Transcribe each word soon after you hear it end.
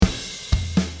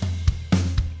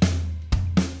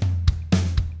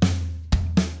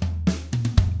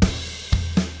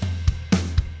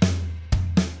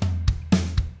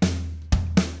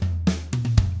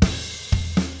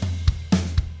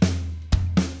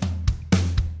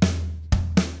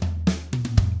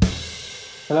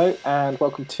Hello and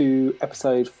welcome to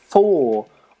episode 4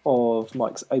 of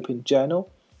Mike's Open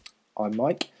Journal. I'm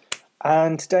Mike,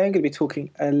 and today I'm going to be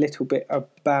talking a little bit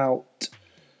about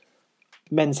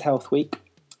Men's Health Week,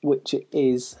 which it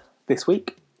is this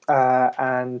week.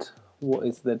 And what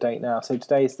is the date now? So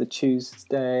today is the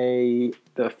Tuesday,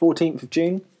 the 14th of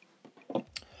June.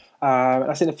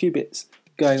 I've seen a few bits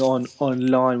going on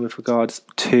online with regards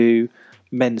to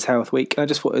Men's Health Week. And I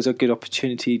just thought it was a good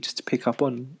opportunity just to pick up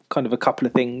on kind of a couple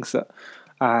of things that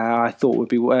I thought would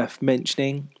be worth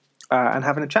mentioning and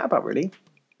having a chat about, really.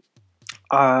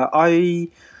 As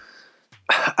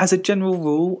a general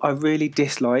rule, I really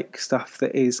dislike stuff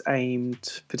that is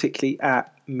aimed particularly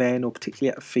at men or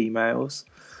particularly at females.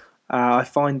 I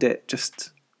find it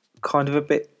just kind of a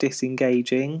bit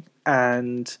disengaging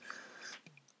and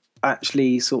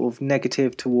actually sort of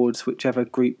negative towards whichever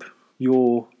group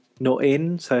you're not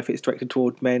in. So if it's directed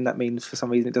toward men, that means for some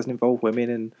reason it doesn't involve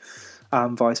women,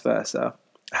 and vice versa.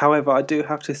 However, I do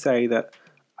have to say that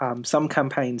some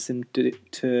campaigns seem to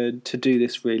do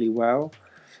this really well,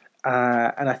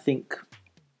 and I think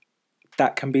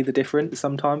that can be the difference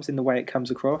sometimes in the way it comes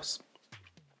across.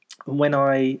 And when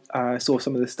I saw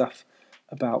some of the stuff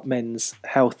about Men's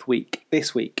Health Week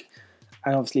this week,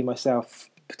 and obviously myself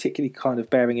particularly kind of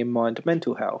bearing in mind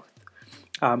mental health,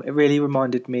 it really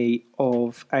reminded me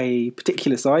of a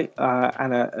particular site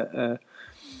and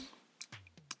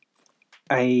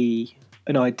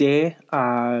an idea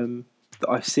that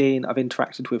I've seen, I've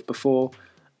interacted with before,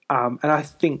 and I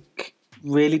think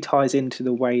really ties into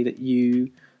the way that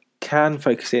you can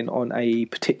focus in on a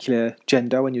particular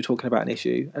gender when you're talking about an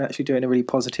issue and actually do it in a really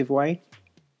positive way.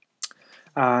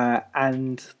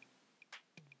 And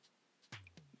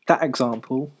that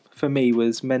example for me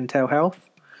was mental health.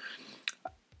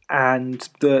 And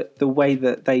the way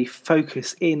that they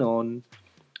focus in on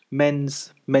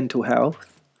men's mental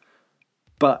health,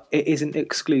 but it isn't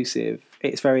exclusive.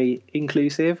 It's very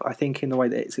inclusive, I think, in the way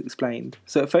that it's explained.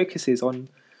 So it focuses on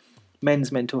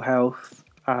men's mental health.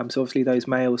 So obviously those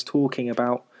males talking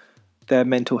about their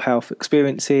mental health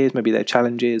experiences, maybe their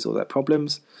challenges or their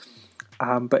problems.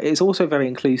 But it's also very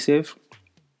inclusive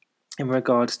in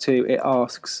regards to it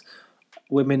asks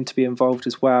women to be involved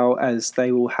as well, as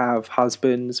they will have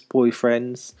husbands,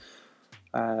 boyfriends,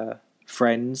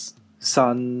 friends,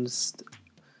 sons,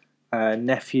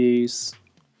 nephews,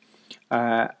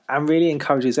 and really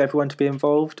encourages everyone to be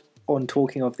involved on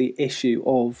talking of the issue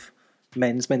of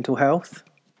men's mental health,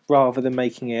 rather than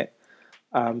making it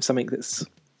something that's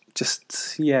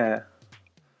just, I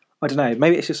don't know,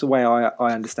 maybe it's just the way I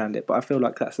understand it, but I feel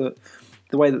like that's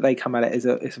the way that they come at it is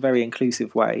a very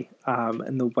inclusive way,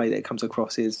 and the way that it comes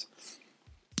across is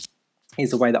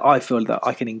the way that I feel that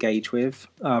I can engage with,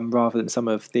 rather than some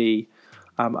of the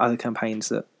other campaigns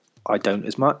that I don't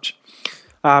as much.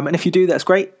 And if you do, that's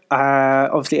great.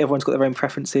 Obviously, everyone's got their own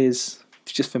preferences.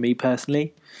 It's just for me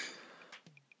personally.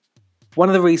 One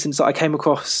of the reasons that I came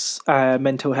across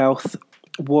mental health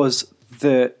was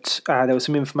that there was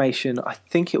some information, I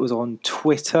think it was on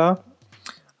Twitter.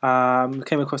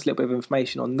 Came across a little bit of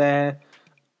information on there,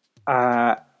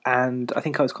 and I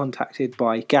think I was contacted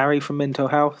by Gary from Mental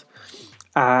Health,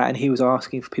 and he was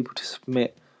asking for people to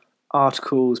submit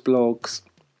articles, blogs,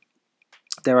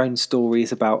 their own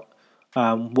stories about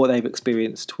what they've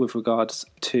experienced with regards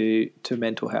to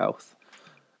mental health.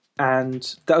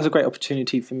 And that was a great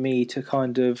opportunity for me to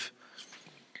kind of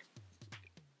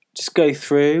just go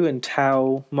through and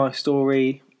tell my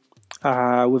story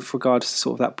with regards to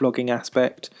sort of that blogging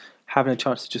aspect, having a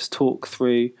chance to just talk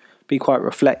through, be quite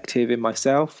reflective in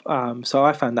myself. So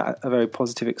I found that a very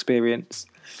positive experience.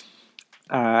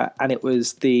 And it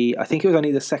was I think it was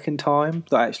only the second time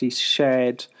that I actually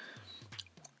shared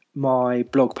my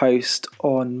blog post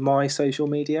on my social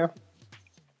media.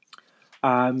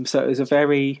 So it was a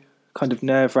very kind of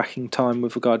nerve-wracking time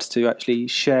with regards to actually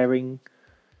sharing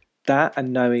that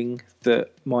and knowing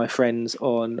that my friends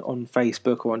on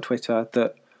Facebook or on Twitter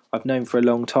that I've known for a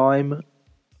long time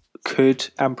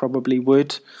could and probably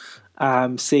would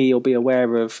see or be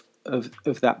aware of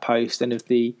that post and of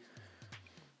the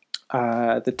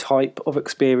type of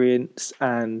experience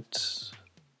and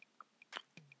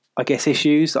I guess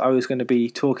issues that I was going to be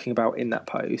talking about in that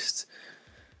post.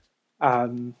 I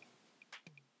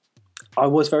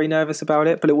was very nervous about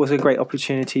it, but it was a great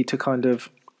opportunity to kind of,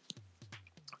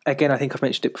 again, I think I've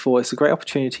mentioned it before, it's a great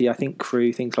opportunity, I think,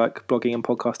 through things like blogging and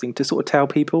podcasting to sort of tell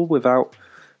people without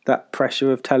that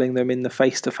pressure of telling them in the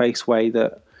face-to-face way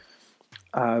that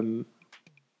I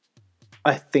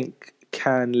think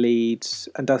can lead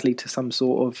and does lead to some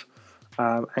sort of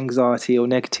anxiety or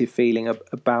negative feeling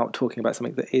about talking about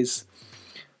something that is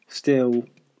still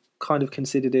kind of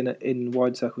considered in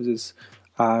wide circles as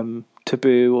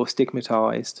taboo or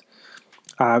stigmatized.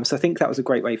 So I think that was a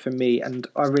great way for me, and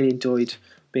I really enjoyed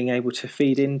being able to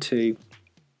feed into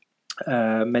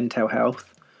mental health.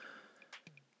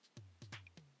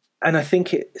 And I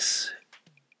think it's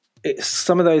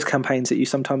some of those campaigns that you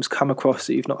sometimes come across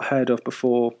that you've not heard of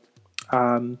before,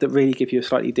 that really give you a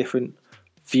slightly different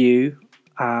view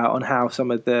on how some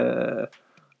of the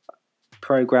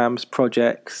programs,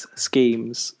 projects,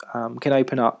 schemes can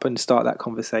open up and start that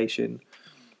conversation,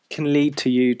 can lead to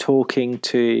you talking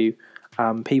to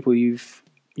people you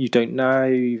don't know,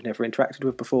 you've never interacted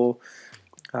with before,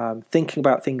 thinking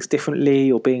about things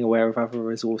differently, or being aware of other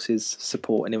resources,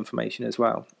 support and information as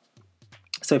well.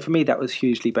 So for me, that was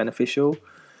hugely beneficial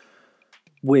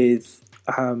with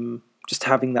just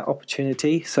having that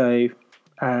opportunity. So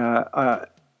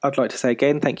I'd like to say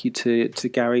again, thank you to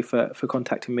Gary for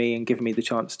contacting me and giving me the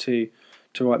chance to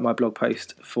write my blog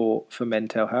post for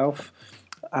Mental Health.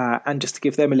 And just to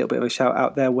give them a little bit of a shout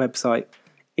out, their website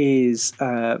is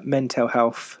Mental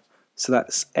Health. So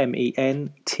that's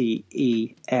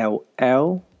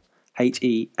MENTELLHEALTH.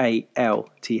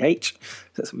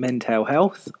 That's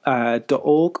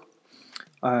mentalhealth.org.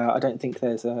 I don't think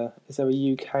is there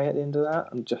a UK at the end of that?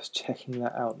 I'm just checking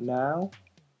that out now.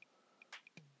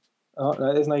 Oh,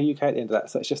 no, there's no UK at the end of that.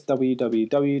 So it's just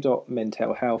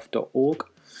www.mentalhealth.org.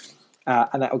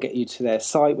 And that will get you to their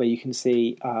site where you can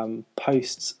see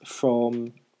posts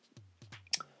from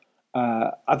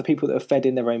other people that have fed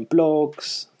in their own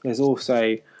blogs. There's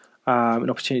also an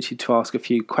opportunity to ask a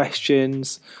few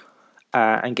questions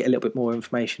and get a little bit more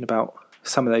information about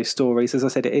some of those stories. As I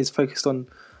said, it is focused on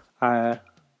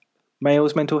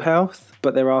males' mental health,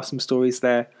 but there are some stories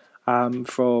there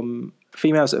from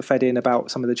females that have fed in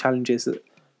about some of the challenges that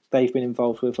they've been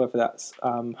involved with, whether that's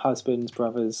husbands,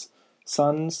 brothers,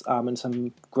 sons, and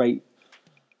some great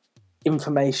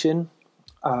information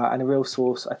and a real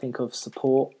source, I think, of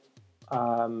support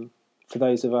for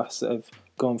those of us that have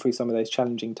gone through some of those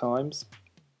challenging times.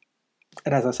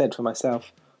 And as I said, for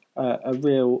myself, a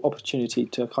real opportunity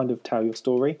to kind of tell your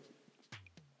story.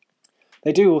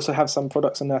 They do also have some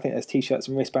products on there. I think there's t-shirts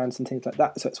and wristbands and things like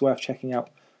that, so it's worth checking out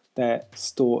their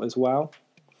store as well.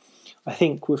 I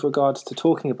think with regards to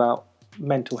talking about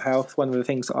mental health, one of the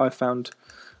things that I've found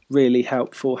really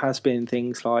helpful has been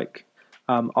things like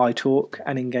iTalk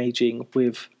and engaging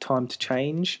with Time to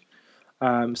Change.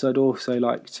 So I'd also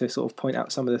like to sort of point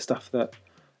out some of the stuff that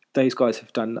those guys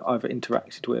have done that I've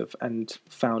interacted with and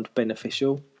found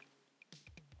beneficial.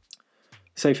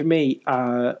 So for me,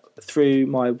 through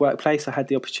my workplace, I had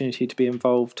the opportunity to be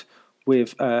involved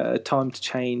with Time to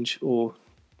Change, or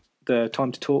the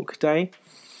Time to Talk Day.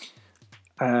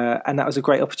 And that was a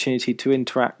great opportunity to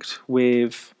interact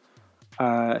with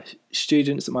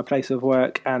students at my place of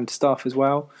work and staff as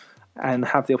well, and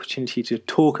have the opportunity to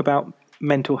talk about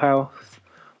mental health,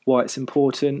 why it's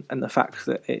important, and the fact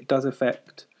that it does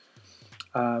affect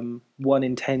 1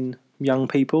 in 10 young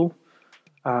people,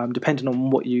 depending on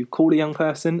what you call a young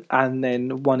person, and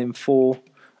then 1 in 4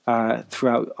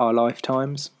 throughout our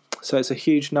lifetimes. So it's a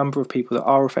huge number of people that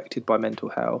are affected by mental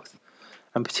health,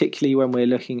 and particularly when we're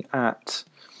looking at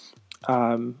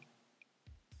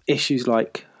issues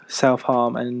like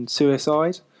self-harm and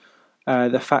suicide,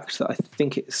 the fact that I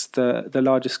think it's the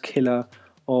largest killer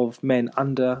of men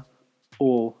under,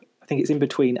 or I think it's in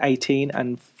between 18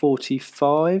 and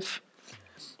 45.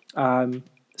 So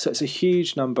it's a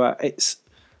huge number.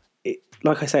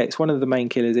 Like I say, it's one of the main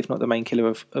killers, if not the main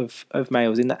killer of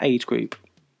males in that age group.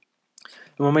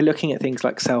 And when we're looking at things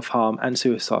like self-harm and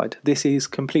suicide, this is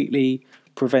completely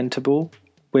preventable.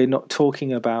 We're not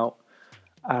talking about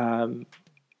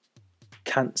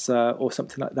cancer or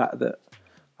something like that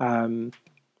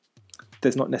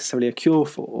there's not necessarily a cure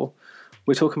for.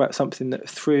 We're talking about something that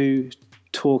through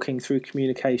talking, through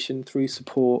communication, through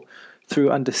support,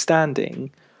 through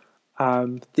understanding,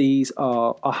 these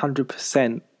are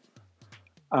 100%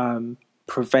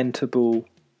 preventable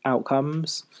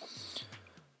outcomes.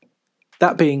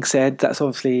 That being said, that's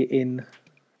obviously in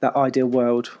that ideal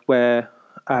world where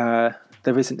there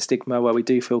isn't stigma, where we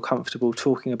do feel comfortable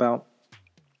talking about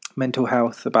mental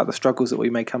health, about the struggles that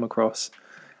we may come across.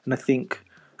 And I think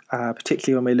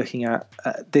particularly when we're looking at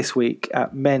this week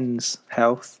at men's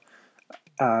health,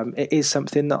 it is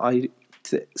something that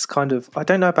it's kind of, I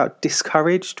don't know about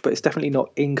discouraged, but it's definitely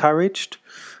not encouraged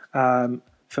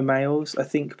for males. I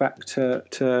think back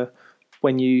to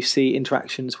when you see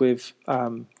interactions with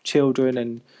children,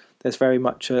 and there's very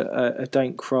much a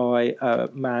don't cry,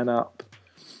 man up.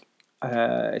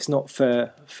 It's not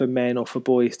for men or for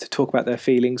boys to talk about their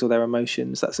feelings or their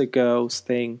emotions. That's a girl's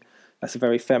thing. That's a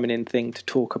very feminine thing to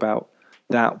talk about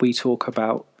that we talk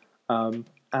about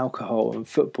alcohol and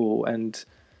football and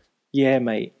yeah,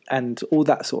 mate, and all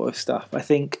that sort of stuff. I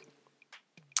think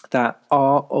that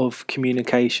art of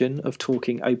communication, of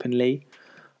talking openly,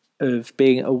 of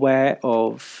being aware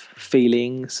of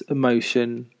feelings,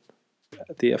 emotion,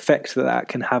 the effect that that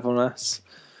can have on us,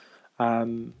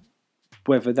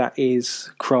 whether that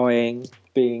is crying,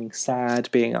 being sad,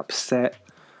 being upset,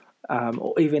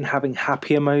 or even having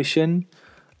happy emotion.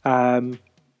 I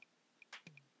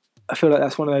feel like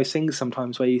that's one of those things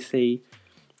sometimes where you see,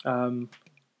 and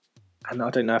I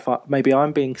don't know if maybe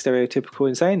I'm being stereotypical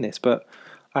in saying this, but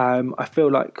I feel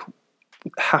like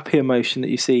happy emotion that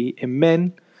you see in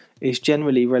men is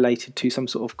generally related to some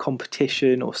sort of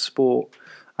competition or sport.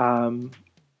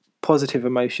 Positive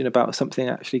emotion about something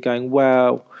actually going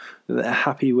well that they're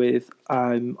happy with.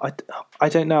 I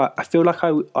don't know. I feel like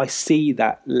I see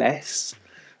that less.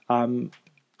 I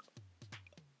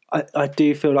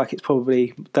do feel like it's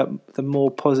probably the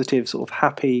more positive sort of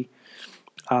happy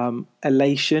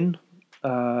elation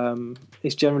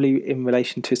is generally in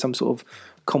relation to some sort of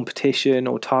competition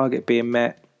or target being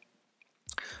met.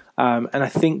 And I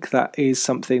think that is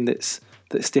something that's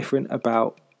different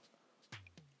about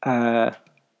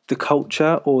the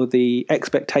culture or the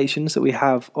expectations that we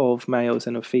have of males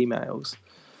and of females.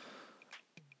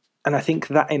 And I think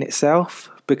that in itself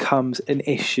becomes an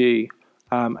issue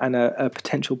and a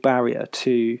potential barrier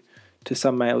to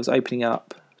some males opening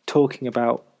up, talking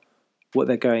about what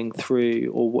they're going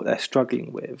through or what they're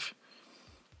struggling with.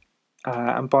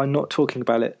 And by not talking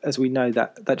about it, as we know,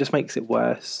 that just makes it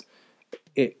worse.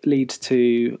 It leads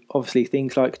to obviously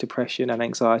things like depression and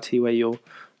anxiety, where you're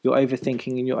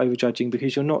overthinking and you're overjudging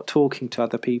because you're not talking to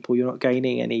other people, you're not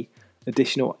gaining any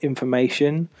additional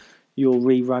information, you're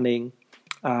rerunning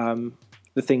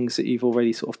the things that you've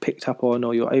already sort of picked up on,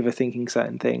 or you're overthinking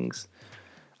certain things.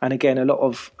 And again, a lot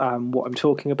of what I'm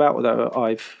talking about, although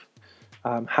I've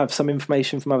have some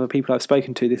information from other people I've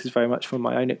spoken to, this is very much from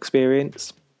my own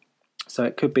experience. So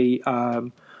it could be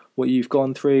what you've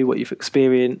gone through, what you've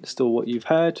experienced, or what you've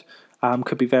heard.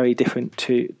 Could be very different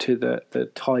to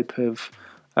the type of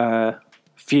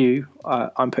view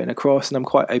I'm putting across, and I'm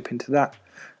quite open to that.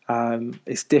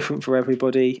 It's different for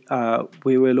everybody.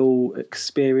 We will all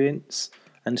experience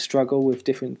and struggle with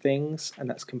different things, and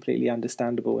that's completely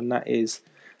understandable. And that is,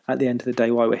 at the end of the day,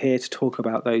 why we're here, to talk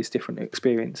about those different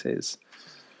experiences.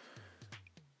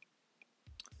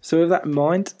 So with that in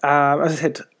mind, as I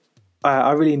said,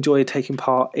 I really enjoyed taking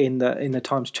part in the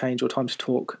Time to Change or Time to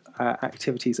Talk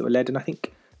activities that were led, and I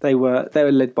think they were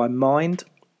led by Mind.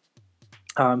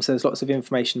 So there's lots of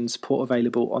information and support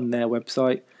available on their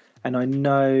website, and I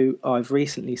know I've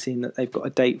recently seen that they've got a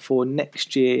date for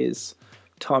next year's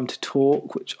Time to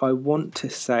Talk, which I want to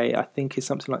say I think is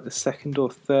something like the 2nd or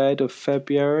 3rd of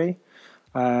February.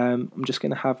 I'm just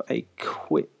going to have a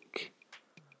quick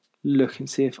look and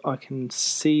see if I can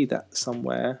see that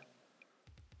somewhere.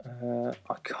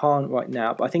 I can't right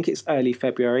now, but I think it's early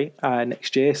February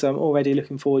next year, so I'm already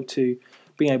looking forward to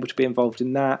being able to be involved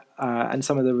in that. And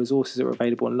some of the resources that were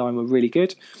available online were really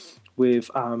good,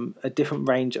 with a different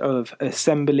range of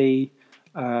assembly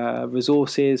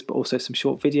resources, but also some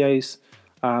short videos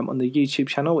on the YouTube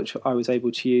channel, which I was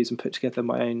able to use and put together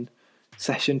my own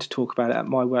session to talk about it at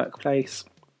my workplace.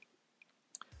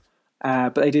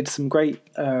 But they did some great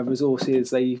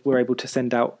resources. They were able to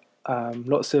send out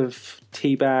lots of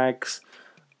tea bags.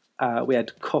 We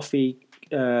had coffee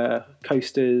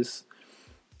coasters,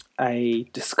 a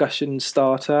discussion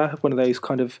starter, one of those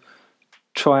kind of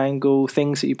triangle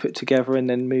things that you put together and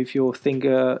then move your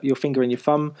finger and your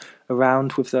thumb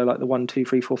around with the 1, 2,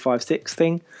 3, 4, 5, 6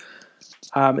 thing.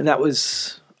 And that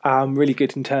was really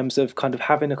good in terms of kind of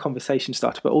having a conversation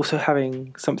starter, but also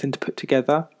having something to put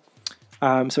together.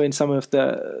 So in some of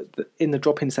in the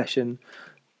drop-in session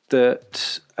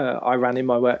that I ran in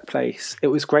my workplace, it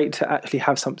was great to actually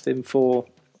have something for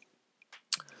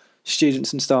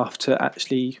students and staff to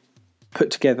actually put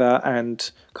together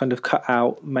and kind of cut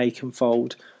out, make and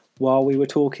fold while we were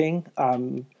talking.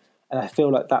 And I feel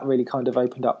like that really kind of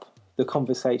opened up the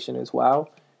conversation as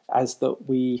well, as that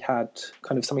we had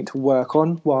kind of something to work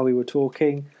on while we were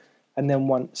talking. And then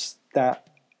once that,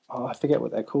 I forget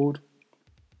what they're called,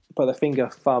 but the finger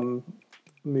thumb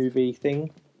movie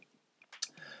thing.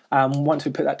 Once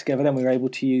we put that together, then we were able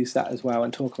to use that as well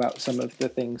and talk about some of the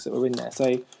things that were in there.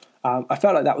 So I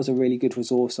felt like that was a really good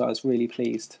resource. So I was really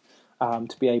pleased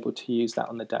to be able to use that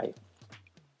on the day.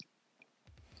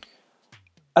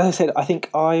 As I said, I think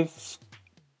I've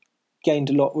gained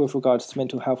a lot with regards to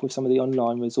mental health with some of the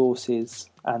online resources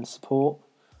and support.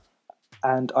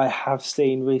 And I have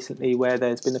seen recently where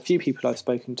there's been a few people I've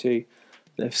spoken to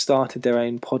they've started their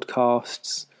own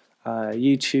podcasts,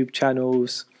 YouTube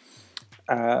channels,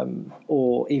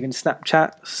 or even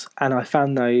Snapchats, and I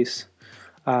found those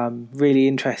really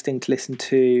interesting to listen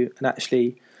to, and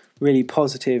actually really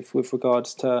positive with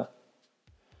regards to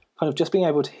kind of just being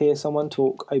able to hear someone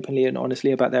talk openly and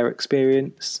honestly about their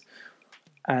experience.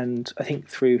 And I think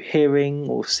through hearing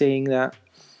or seeing that,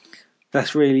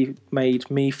 that's really made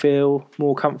me feel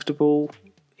more comfortable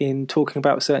in talking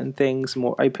about certain things,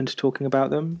 more open to talking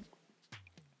about them.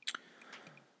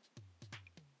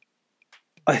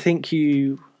 I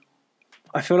feel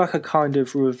like I kind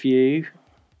of review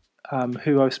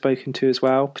who I've spoken to as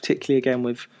well, particularly again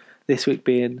with this week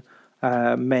being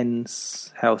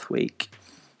Men's Health Week.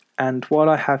 And while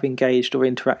I have engaged or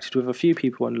interacted with a few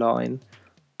people online,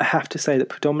 I have to say that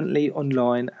predominantly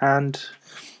online and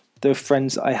the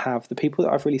friends that I have, the people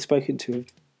that I've really spoken to have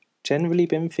generally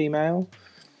been female,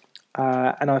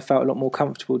 and I felt a lot more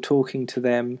comfortable talking to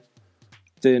them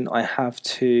than I have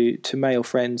to male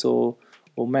friends or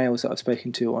males that I've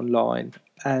spoken to online.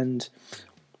 And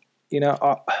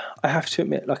I have to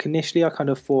admit, like initially I kind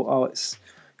of thought, it's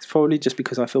probably just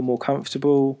because I feel more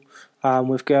comfortable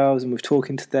with girls and with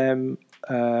talking to them.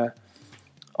 I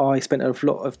spent a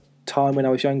lot of time when I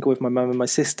was younger with my mum and my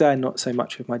sister, and not so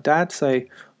much with my dad. So I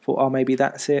thought, maybe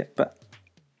that's it. But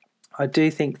I do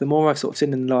think the more I've sort of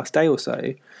seen in the last day or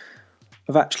so,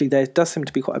 there does seem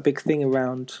to be quite a big thing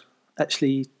around.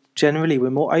 Actually, generally,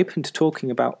 we're more open to talking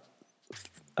about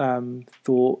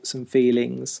thoughts and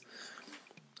feelings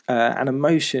and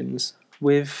emotions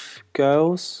with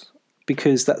girls,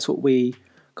 because that's what we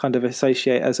kind of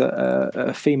associate as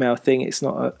a female thing. It's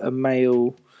not a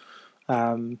male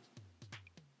kind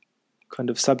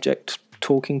of subject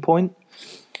talking point.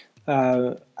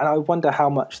 And I wonder how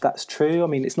much that's true. I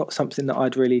mean, it's not something that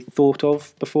I'd really thought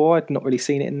of before. I'd not really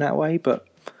seen it in that way, but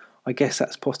I guess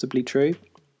that's possibly true.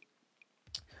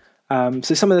 So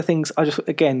some of the things I just,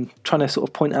 again, trying to sort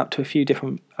of point out to a few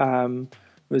different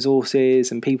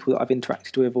resources and people that I've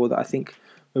interacted with, or that I think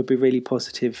would be really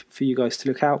positive for you guys to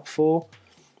look out for.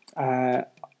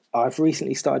 I've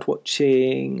recently started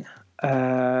watching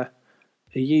a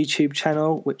YouTube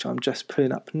channel, which I'm just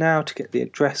pulling up now to get the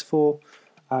address for,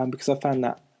 because I found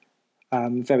that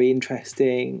very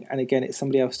interesting. And again, it's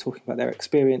somebody else talking about their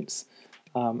experience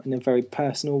in a very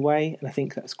personal way, and I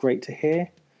think that's great to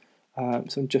hear.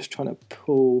 So I'm just trying to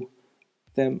pull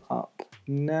them up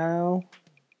now.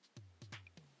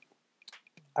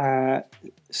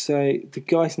 So the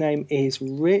guy's name is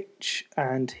Rich,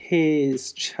 and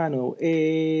his channel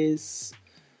is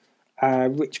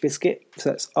Rich Biscuit. So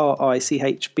that's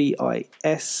RICHBISCUIT.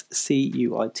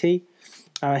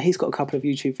 He's got a couple of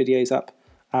YouTube videos up.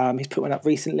 He's put one up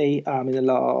recently in the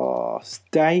last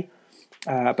day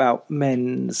about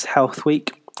Men's Health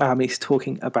Week. He's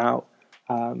talking about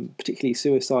particularly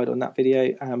suicide on that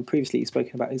video. Previously he's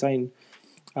spoken about his own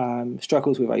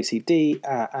struggles with OCD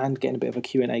and getting a bit of a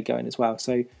Q&A going as well.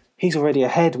 So he's already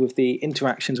ahead with the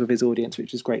interactions with his audience,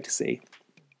 which is great to see.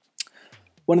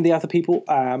 One of the other people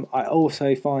I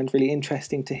also find really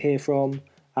interesting to hear from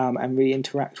and really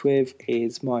interact with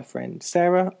is my friend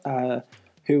Sarah,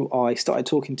 who I started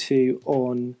talking to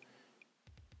on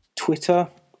Twitter,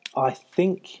 I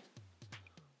think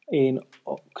in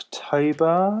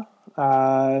October.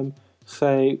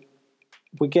 So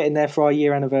we're getting there for our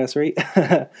year anniversary.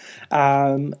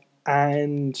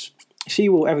 And she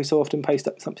will every so often post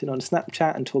up something on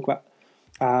Snapchat and talk about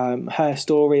her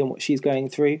story and what she's going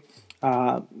through.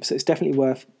 So it's definitely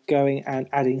worth going and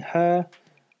adding her.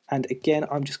 And again,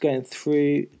 I'm just going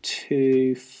through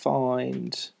to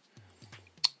find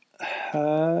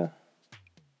her.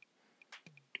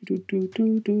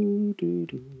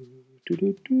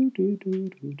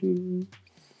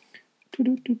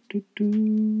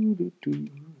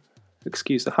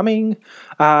 Excuse the humming.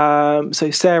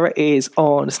 So Sarah is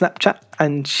on Snapchat,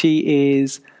 and she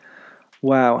is,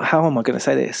 wow, how am I going to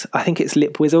say this? I think it's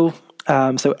Lipwizzle.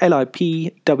 So LIPWIZZLE.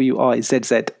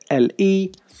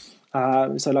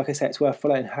 So like I said, it's worth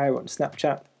following her on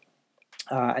Snapchat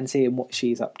and seeing what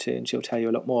she's up to, and she'll tell you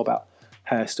a lot more about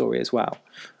her story as well.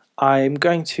 I'm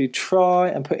going to try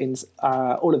and put in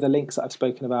all of the links that I've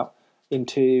spoken about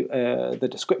into the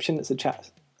description that's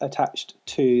attached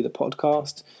to the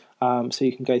podcast, so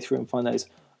you can go through and find those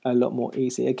a lot more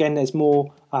easy. Again, there's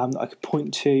more that I could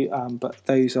point to, but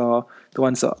those are the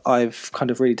ones that I've kind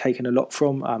of really taken a lot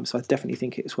from, so I definitely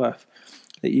think it's worth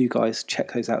that you guys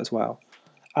check those out as well.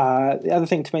 The other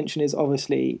thing to mention is,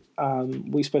 obviously,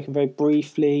 we've spoken very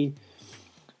briefly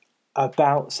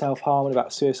about self-harm and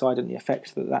about suicide and the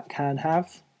effect that can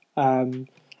have.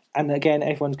 And again,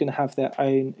 everyone's going to have their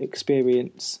own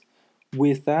experience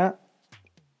with that.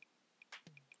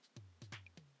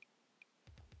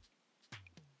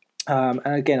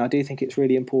 And again, I do think it's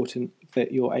really important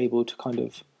that you're able to kind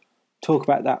of talk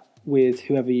about that with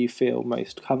whoever you feel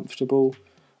most comfortable.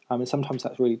 And sometimes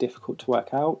that's really difficult to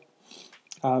work out.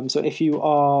 So if you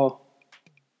are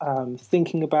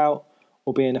thinking about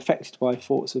or being affected by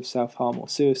thoughts of self-harm or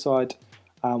suicide,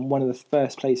 one of the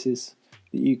first places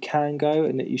that you can go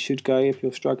and that you should go if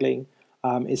you're struggling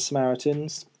is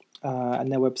Samaritans,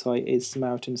 and their website is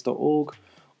samaritans.org.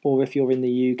 Or if you're in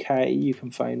the UK, you can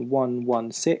phone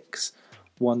 116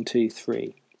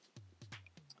 123.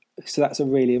 So that's a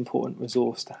really important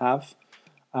resource to have.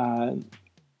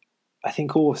 I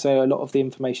think also a lot of the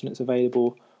information that's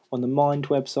available on the Mind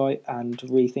website and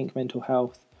Rethink Mental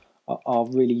Health are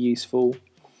really useful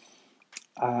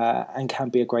and can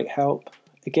be a great help.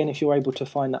 Again, if you're able to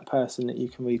find that person that you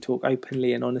can really talk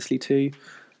openly and honestly to,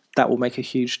 that will make a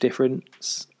huge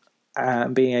difference.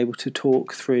 And being able to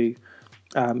talk through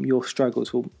your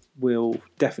struggles will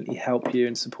definitely help you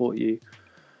and support you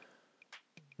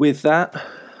with that.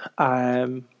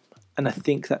 And I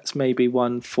think that's maybe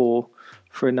one for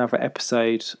another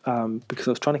episode, because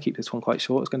I was trying to keep this one quite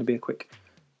short. It's going to be a quick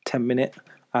 10-minute,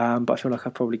 but I feel like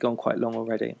I've probably gone quite long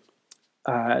already.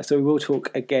 So we will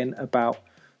talk again about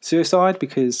suicide,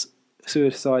 because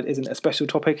suicide isn't a special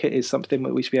topic. It is something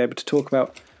that we should be able to talk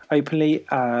about openly,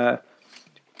 as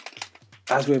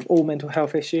with all mental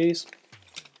health issues.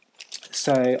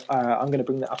 So I'm going to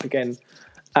bring that up again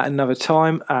at another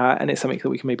time, and it's something that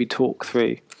we can maybe talk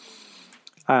through.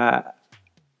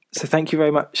 So thank you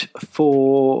very much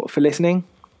for listening.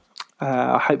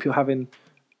 I hope you're having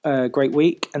a great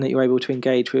week and that you're able to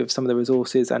engage with some of the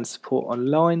resources and support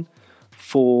online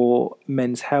for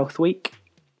Men's Health Week.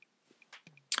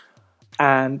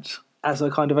 And as I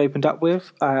kind of opened up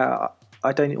with, I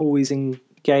don't always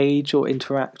engage or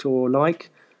interact or like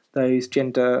those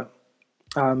gender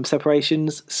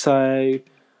separations. So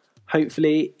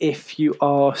hopefully if you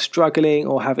are struggling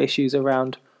or have issues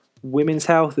around women's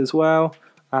health as well,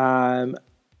 that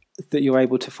you're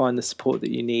able to find the support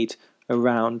that you need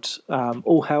around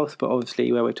all health, but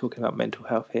obviously where we're talking about mental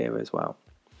health here as well.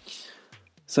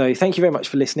 So thank you very much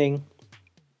for listening.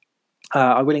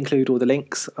 I will include all the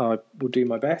links. I will do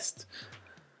my best.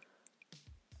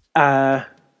 And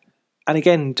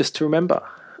again, just to remember,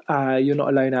 you're not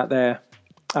alone out there.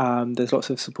 There's lots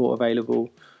of support available.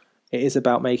 It is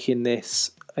about making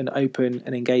this an open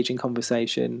and engaging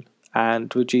conversation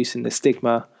and reducing the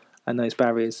stigma and those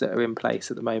barriers that are in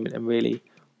place at the moment, and really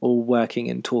all working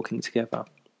and talking together.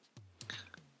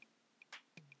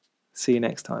 See you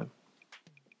next time.